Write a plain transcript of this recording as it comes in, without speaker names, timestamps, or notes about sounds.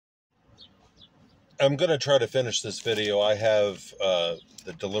I'm going to try to finish this video. I have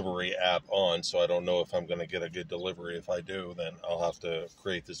the delivery app on, so I don't know if I'm going to get a good delivery. If I do, then I'll have to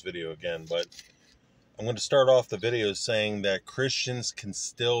create this video again. But I'm going to start off the video saying that Christians can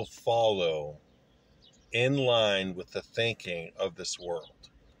still follow in line with the thinking of this world.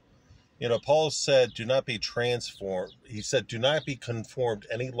 You know, Paul said, do not be transformed. He said, do not be conformed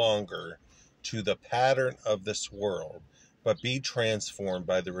any longer to the pattern of this world, but be transformed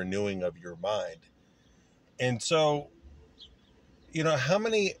by the renewing of your mind. And so, you know, how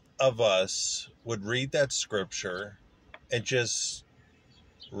many of us would read that scripture and just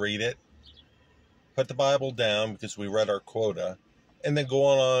read it, put the Bible down because we read our quota, and then go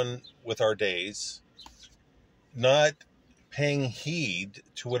on with our days, not paying heed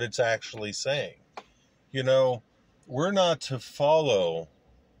to what it's actually saying? You know, we're not to follow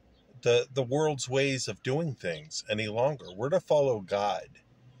the world's ways of doing things any longer. We're to follow God.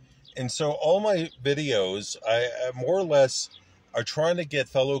 And so all my videos, I more or less are trying to get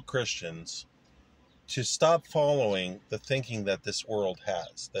fellow Christians to stop following the thinking that this world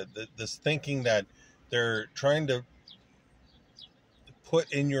has, this thinking that they're trying to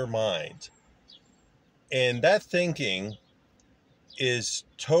put in your mind. And that thinking is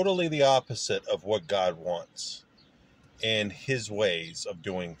totally the opposite of what God wants and his ways of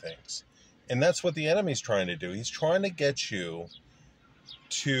doing things. And that's what the enemy's trying to do. He's trying to get you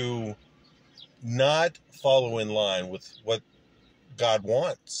to not follow in line with what God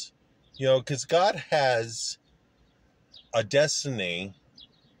wants. You know, because God has a destiny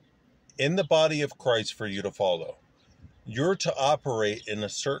in the body of Christ for you to follow. You're to operate in a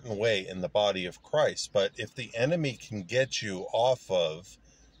certain way in the body of Christ. But if the enemy can get you off of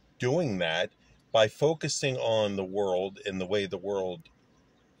doing that by focusing on the world and the way the world,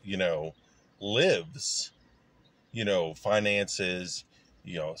 you know, lives, you know, finances,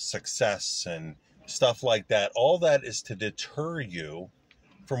 you know, success and stuff like that, all that is to deter you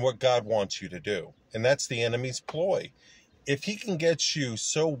from what God wants you to do. And that's the enemy's ploy. If he can get you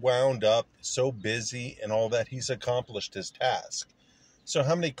so wound up, so busy and all that, he's accomplished his task. So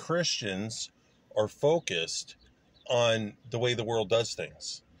how many Christians are focused on the way the world does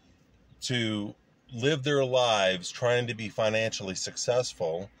things, to live their lives trying to be financially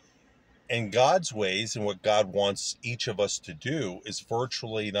successful, and God's ways and what God wants each of us to do is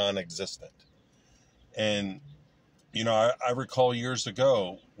virtually non-existent? And, you know, I recall years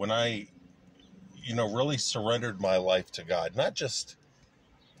ago when I, you know, really surrendered my life to God. Not just,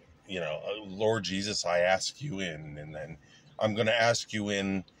 you know, Lord Jesus, I ask you in, and then I'm going to ask you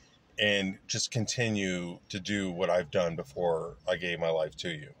in and just continue to do what I've done before I gave my life to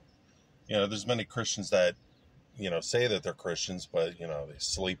you. You know, there's many Christians that, you know, say that they're Christians, but, you know, they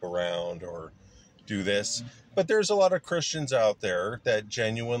sleep around or do this. But there's a lot of Christians out there that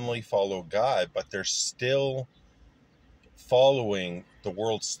genuinely follow God, but they're still following the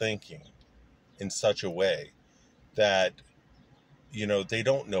world's thinking in such a way that, you know, they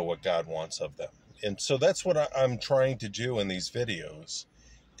don't know what God wants of them. And so that's what I'm trying to do in these videos,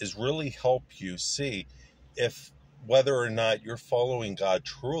 is really help you see if whether or not you're following God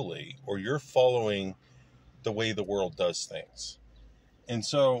truly or you're following the way the world does things. And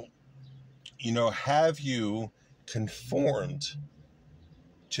so, you know, have you conformed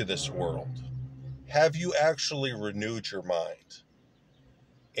to this world? Have you actually renewed your mind?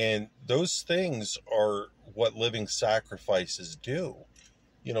 And those things are what living sacrifices do.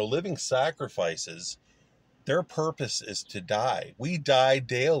 You know, living sacrifices, their purpose is to die. We die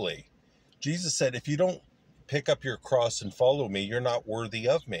daily. Jesus said, if you don't pick up your cross and follow me, you're not worthy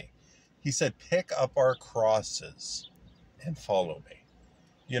of me. He said, pick up our crosses and follow me.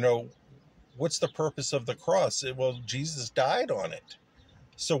 You know, what's the purpose of the cross? Well, Jesus died on it.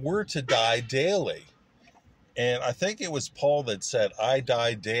 So we're to die daily. And I think it was Paul that said, I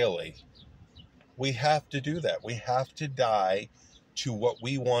die daily. We have to do that. We have to die to what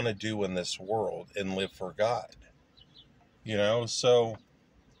we want to do in this world and live for God. You know, so,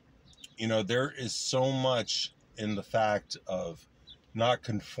 you know, there is so much in the fact of not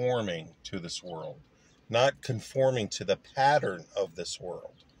conforming to this world, not conforming to the pattern of this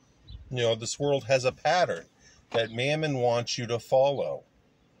world. You know, this world has a pattern that Mammon wants you to follow.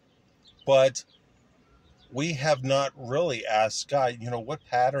 But we have not really asked God, you know, what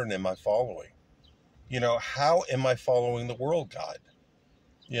pattern am I following? You know, how am I following the world, God?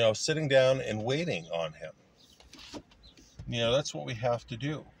 You know, sitting down and waiting on him. You know, that's what we have to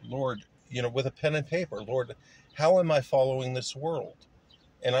do. Lord, you know, with a pen and paper, Lord, how am I following this world?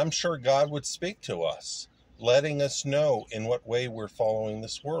 And I'm sure God would speak to us, letting us know in what way we're following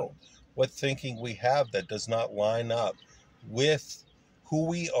this world, what thinking we have that does not line up with who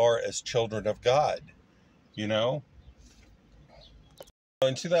we are as children of God, you know?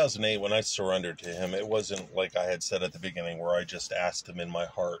 In 2008, when I surrendered to him, it wasn't like I had said at the beginning where I just asked him in my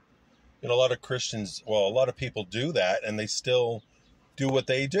heart. You know, a lot of Christians, well, a lot of people do that, and they still do what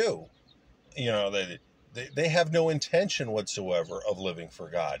they do. You know, they have no intention whatsoever of living for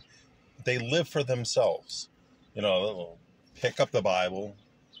God. They live for themselves. You know, they'll pick up the Bible,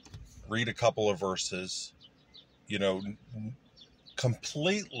 read a couple of verses, you know,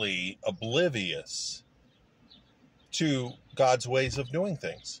 completely oblivious to God's ways of doing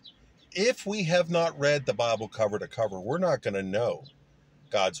things. If we have not read the Bible cover to cover, we're not going to know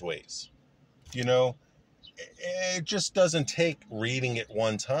God's ways. You know, it just doesn't take reading it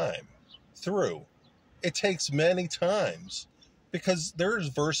one time through. It takes many times, because there's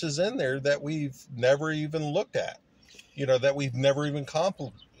verses in there that we've never even looked at, you know, that we've never even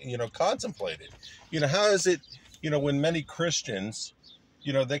contemplated. You know, how is it, you know, when many Christians,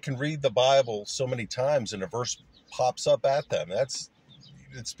 you know, they can read the Bible so many times and a verse pops up at them? It's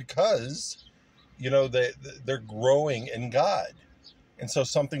because, you know, they're growing in God. And so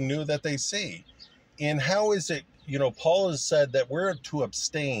something new that they see. And how is it, you know, Paul has said that we're to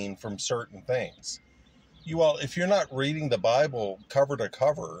abstain from certain things. You all, if you're not reading the Bible cover to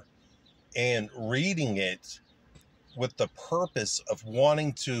cover and reading it with the purpose of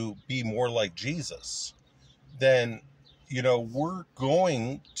wanting to be more like Jesus, then, you know, we're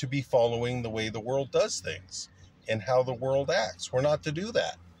going to be following the way the world does things and how the world acts. We're not to do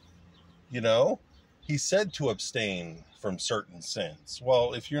that. You know, he said to abstain from certain sins.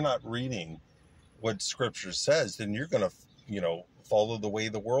 Well, if you're not reading what Scripture says, then you're going to, you know, follow the way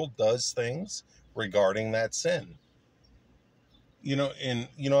the world does things regarding that sin. You know, and,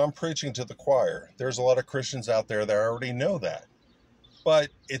 you know, I'm preaching to the choir. There's a lot of Christians out there that already know that. But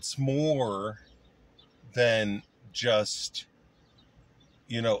it's more than just,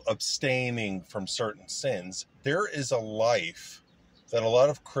 you know, abstaining from certain sins. There is a life that a lot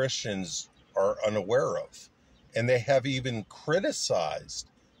of Christians are unaware of. And they have even criticized,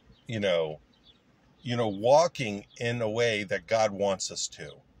 you know, walking in a way that God wants us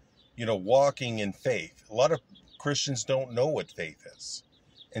to. You know, walking in faith. A lot of Christians don't know what faith is.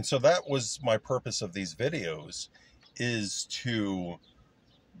 And so that was my purpose of these videos, is to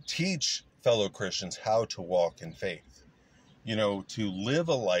teach fellow Christians how to walk in faith. You know, to live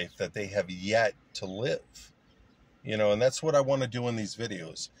a life that they have yet to live. You know, and that's what I want to do in these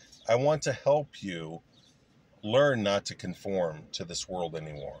videos. I want to help you learn not to conform to this world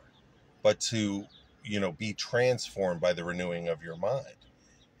anymore, but to, you know, be transformed by the renewing of your mind.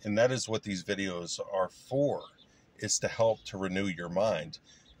 And that is what these videos are for, is to help to renew your mind,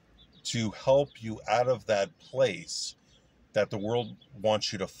 to help you out of that place that the world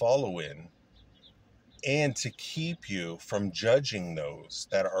wants you to follow in, and to keep you from judging those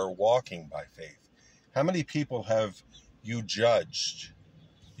that are walking by faith. How many people have you judged,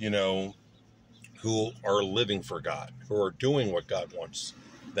 you know, who are living for God, who are doing what God wants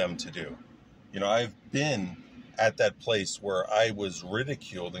them to do? You know, I've been at that place where I was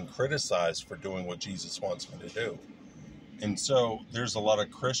ridiculed and criticized for doing what Jesus wants me to do. And so there's a lot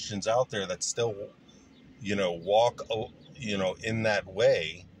of Christians out there that still, you know, walk, you know, in that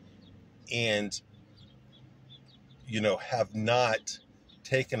way, and, you know, have not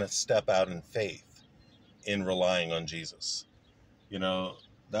taken a step out in faith in relying on Jesus. You know,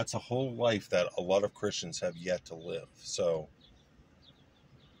 that's a whole life that a lot of Christians have yet to live. So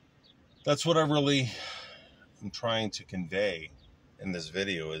that's what I really am trying to convey in this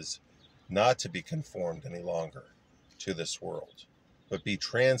video, is not to be conformed any longer to this world, but be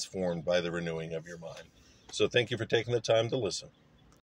transformed by the renewing of your mind. So thank you for taking the time to listen.